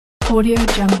Audio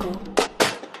Jungle.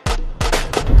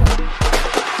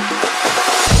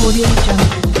 Audio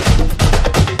Jungle.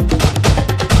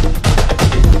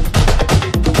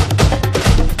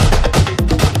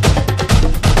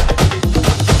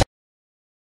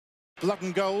 Blood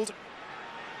and gold.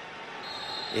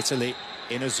 Italy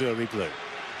in Azzurri blue.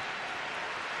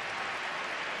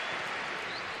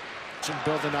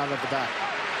 Building out of the back.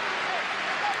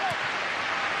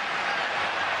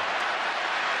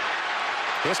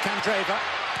 Here's Candreva,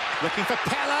 looking for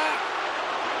Pella.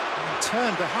 And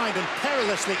turned behind and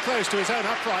perilously close to his own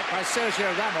upright by Sergio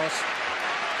Ramos.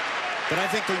 But I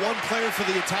think the one player for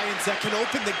the Italians that can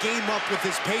open the game up with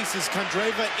his pace is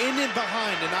Candreva in and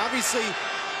behind. And obviously,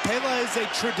 Pella is a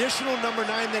traditional number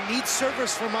 9 that needs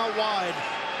service from out wide.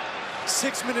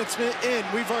 6 minutes in,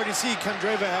 we've already seen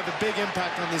Candreva have a big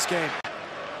impact on this game.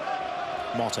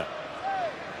 Motta.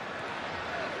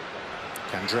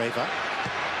 Candreva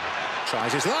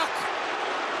tries his luck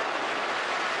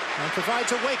and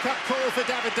provides a wake-up call for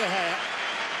David De Gea.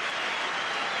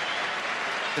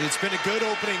 And it's been a good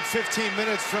opening 15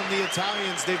 minutes from the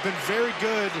Italians. They've been very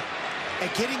good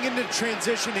at getting into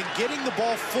transition and getting the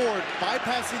ball forward,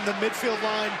 bypassing the midfield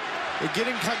line, and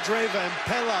getting Candreva and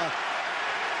Pella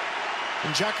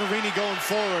and Giaccherini going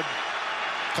forward.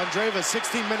 Candreva,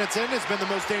 16 minutes in, has been the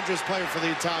most dangerous player for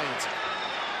the Italians.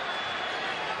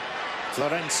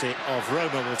 Florenzi of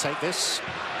Roma will take this.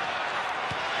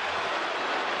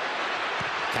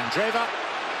 Candreva.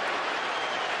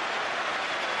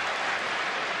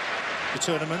 The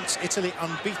tournament, Italy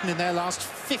unbeaten in their last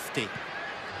 50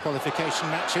 qualification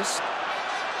matches.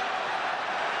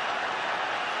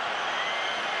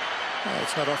 Well,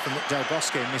 it's not often that Del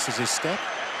Bosque misses his step.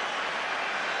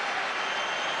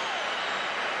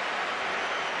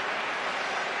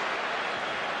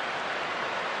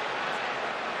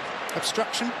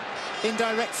 Obstruction,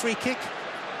 indirect free kick.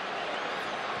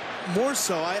 More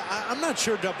so, I'm not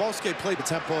sure Del Bosque played the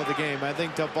tempo of the game. I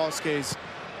think Del Bosque's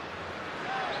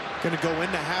going to go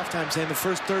into halftime saying the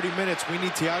first 30 minutes, we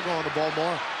need Thiago on the ball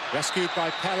more. Rescued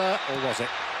by Pella, or was it?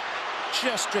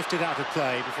 Just drifted out of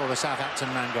play before the Southampton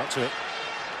man got to it.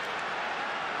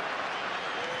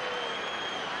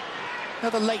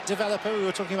 Another late developer, we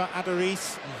were talking about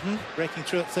Aduriz, breaking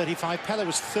through at 35. Pella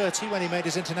was 30 when he made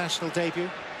his international debut.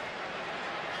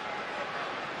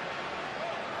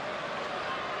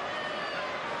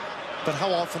 But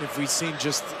how often have we seen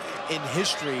just in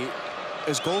history,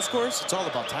 as goal scorers, it's all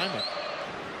about timing.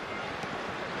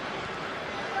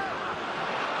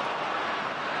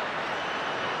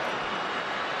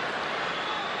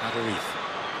 Aduriz,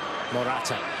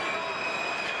 Morata.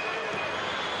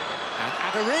 And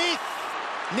Aduriz,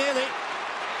 nearly.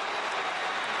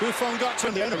 Buffon got to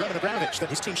him, the owner, Roman Abramovich, that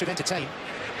his team should entertain.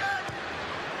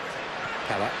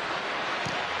 Pella.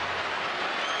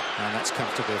 And that's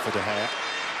comfortable for De Gea.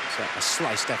 So a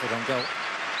sliced effort on goal.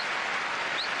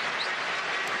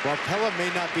 While Pella may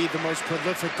not be the most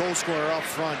prolific goal scorer up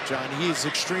front, John, he is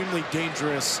extremely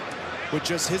dangerous with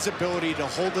just his ability to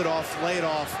hold it off, lay it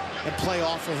off, and play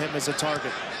off of him as a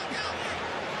target.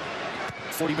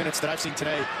 40 minutes that I've seen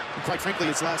today, and quite frankly,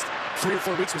 his last 3 or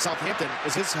 4 weeks with Southampton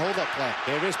is his hold-up play.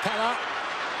 Here is Pella.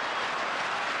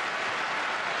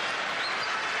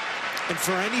 And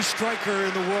for any striker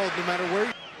in the world, no matter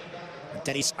where...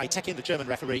 Dennis Aitekin, the German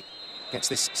referee, gets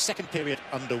this second period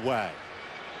underway.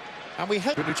 And we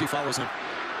hope... Bonucci follows him.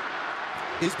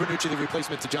 Is Bonucci the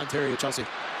replacement to John Terry at Chelsea?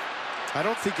 I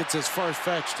don't think it's as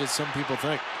far-fetched as some people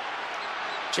think.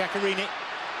 Giaccherini.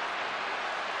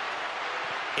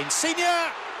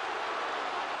 Insigne!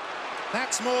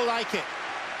 That's more like it.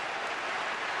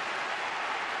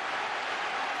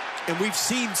 And we've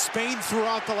seen Spain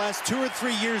throughout the last 2 or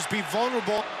 3 years be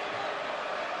vulnerable.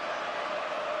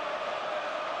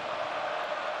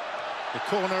 The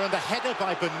corner and the header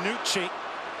by Bonucci,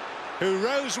 who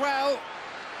rose well,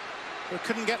 but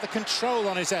couldn't get the control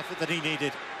on his effort that he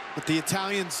needed. But the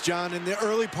Italians, John, in the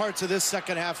early parts of this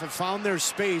second half have found their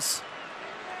space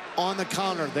on the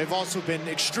counter. They've also been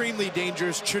extremely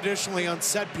dangerous traditionally on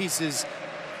set pieces.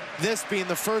 This being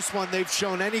the first one they've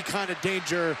shown any kind of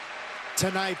danger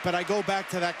tonight, but I go back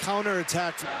to that counter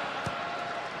attack.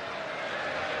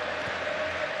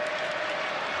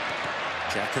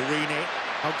 Giaccherini.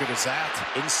 How good is that?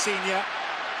 Insigne.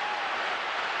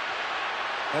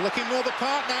 They're looking more the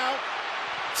part now.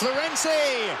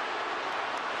 Florenzi.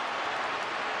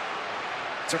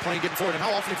 They're playing getting forward, and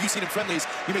how often have you seen in friendlies,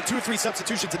 you make 2 or 3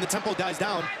 substitutions and the tempo dies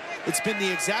down? It's been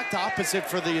the exact opposite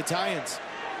for the Italians.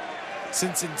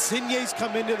 Since Insigne's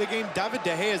come into the game, David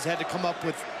De Gea has had to come up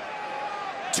with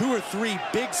 2 or 3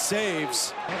 big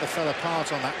saves. Well, they fell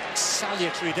apart on that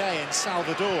salutary day in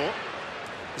Salvador.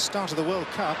 the start of the World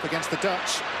Cup against the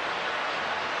Dutch.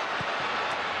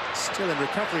 Still in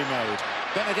recovery mode.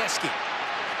 Bernardeschi.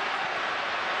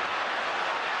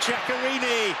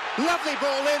 Giaccherini. Lovely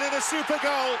ball in and a super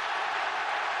goal.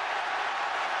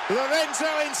 Lorenzo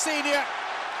Insigne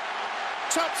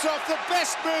tops off the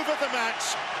best move of the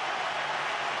match.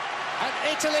 And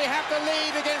Italy have the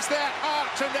lead against their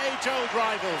arch and age-old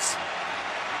rivals.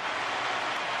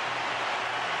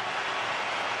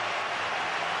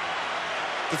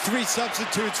 The three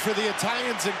substitutes for the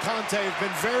Italians and Conte have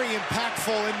been very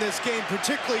impactful in this game,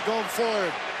 particularly going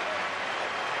forward.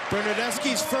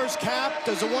 Bernardeschi's first cap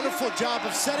does a wonderful job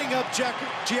of setting up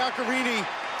Giaccherini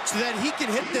so that he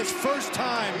can hit this first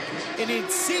time. And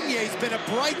Insigne's been a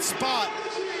bright spot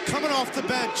coming off the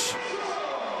bench.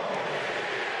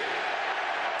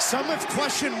 Some have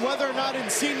questioned whether or not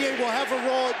Insigne will have a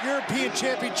role at European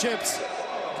Championships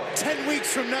 10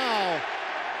 weeks from now.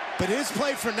 But his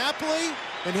play for Napoli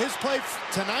and his play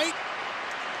tonight,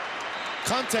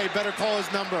 Conte better call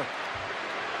his number.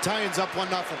 Italians up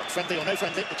 1-0. Friendly or no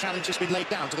friendly, the challenge has been laid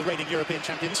down to the reigning European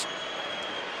champions.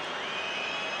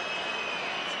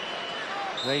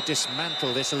 They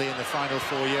dismantled Italy in the final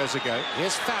 4 years ago.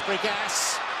 Here's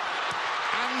Fabregas.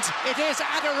 And it is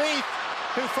Aduriz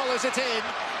who follows it in.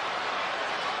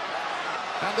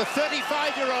 And the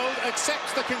 35-year-old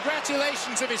accepts the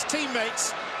congratulations of his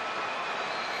teammates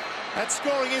at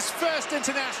scoring his first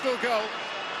international goal.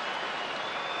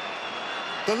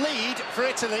 The lead for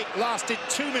Italy lasted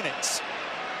 2 minutes.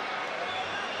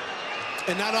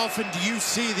 And not often do you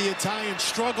see the Italians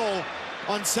struggle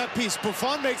on set piece.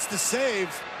 Buffon makes the save,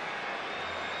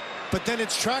 but then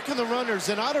it's tracking the runners.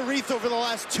 And Aduriz over the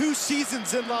last 2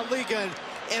 seasons in La Liga,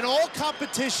 in all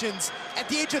competitions, at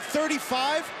the age of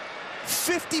 35,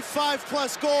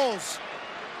 55+ goals.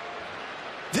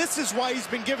 This is why he's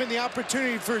been given the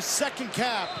opportunity for his second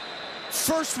cap.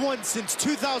 First one since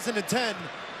 2010.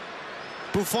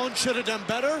 Buffon should have done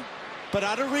better, but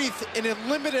Aduriz in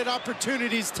limited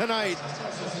opportunities tonight.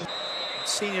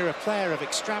 Insigne, a player of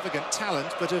extravagant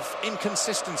talent, but of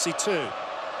inconsistency too.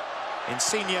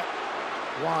 Insigne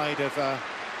wide of a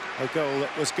goal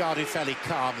that was guarded fairly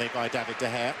calmly by David De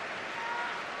Gea.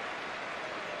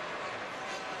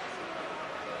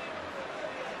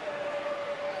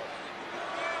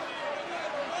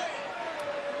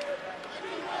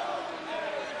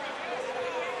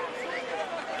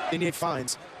 Insigne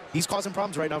finds. He's causing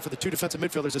problems right now for the 2 defensive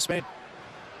midfielders of Spain.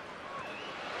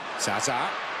 Zaza.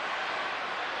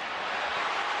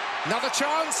 Another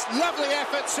chance. Lovely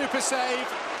effort, super save.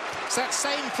 It's that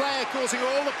same player causing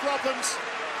all the problems.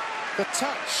 The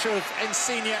touch of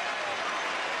Insigne.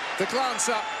 The glance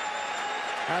up.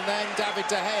 And then David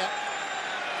De Gea.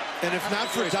 And if not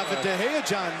for David De Gea,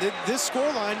 John, this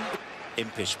scoreline...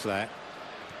 Impish player.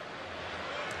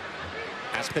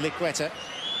 Azpilicueta.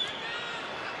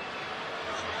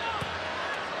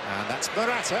 And that's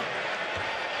Morata.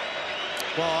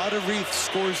 Well, Aduriz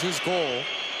scores his goal,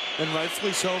 and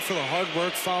rightfully so for the hard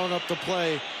work following up the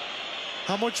play.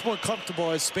 How much more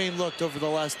comfortable has Spain looked over the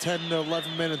last 10 to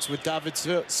 11 minutes with David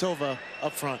Silva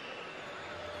up front?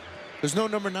 There's no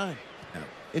number 9. No.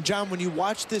 And John, when you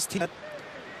watch this team,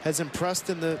 has impressed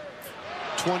in the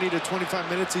 20 to 25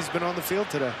 minutes he's been on the field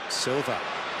today. Silva.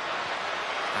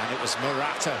 And it was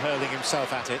Morata hurling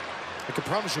himself at it. I can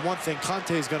promise you one thing, Conte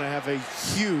is going to have a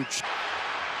huge...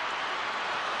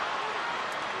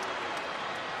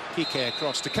 Piqué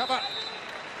across to cover.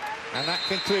 And that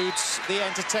concludes the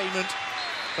entertainment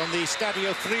from the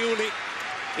Stadio Friuli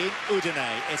in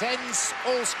Udine. It ends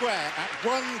all square at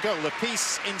 1 goal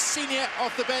apiece. Insigne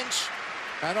off the bench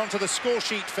and onto the score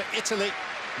sheet for Italy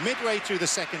midway through the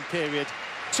second period.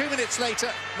 2 minutes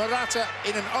later, Morata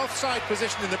in an offside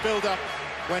position in the build-up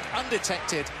went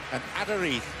undetected, and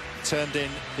Aduriz turned in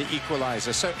the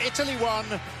equaliser. So Italy won,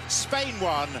 Spain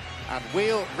won, and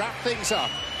we'll wrap things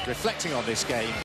up reflecting on this game